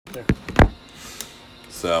Yeah.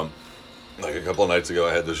 So, like a couple of nights ago,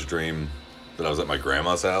 I had this dream that I was at my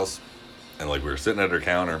grandma's house, and like we were sitting at her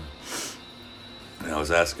counter, and I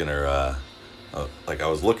was asking her, like I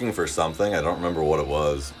was looking for something. I don't remember what it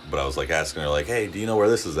was, but I was like asking her, like, "Hey, do you know where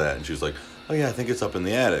this is at?" And she was like, "Oh yeah, I think it's up in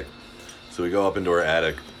the attic." So we go up into her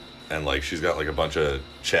attic, and like she's got like a bunch of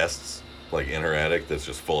chests like in her attic that's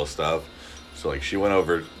just full of stuff. So like she went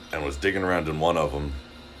over and was digging around in one of them,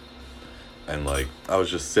 and like I was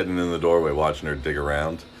just sitting in the doorway watching her dig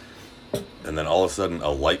around, and then all of a sudden a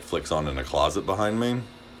light flicks on in a closet behind me,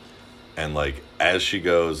 and like as she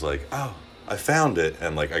goes like, "Oh, I found it,"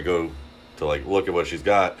 and like I go to like look at what she's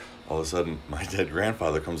got, all of a sudden my dead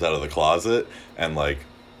grandfather comes out of the closet, and like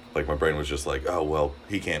my brain was just like, "Oh well,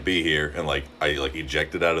 he can't be here," and like I like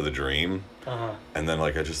ejected out of the dream. And then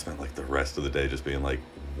like I just spent like the rest of the day just being like,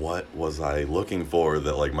 what was I looking for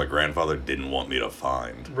that like my grandfather didn't want me to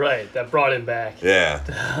find? Right, that brought him back.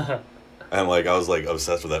 Yeah. And like I was like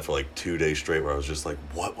obsessed with that for like 2 days straight, where I was just like,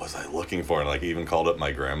 what was I looking for? And like I even called up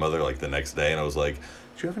my grandmother like the next day, and I was like,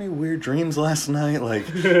 "Did you have any weird dreams last night?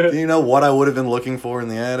 Like, do you know what I would have been looking for in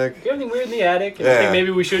the attic?" You have anything weird in the attic? Yeah. I think maybe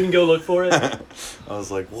we shouldn't go look for it. I was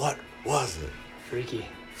like, what was it? Freaky.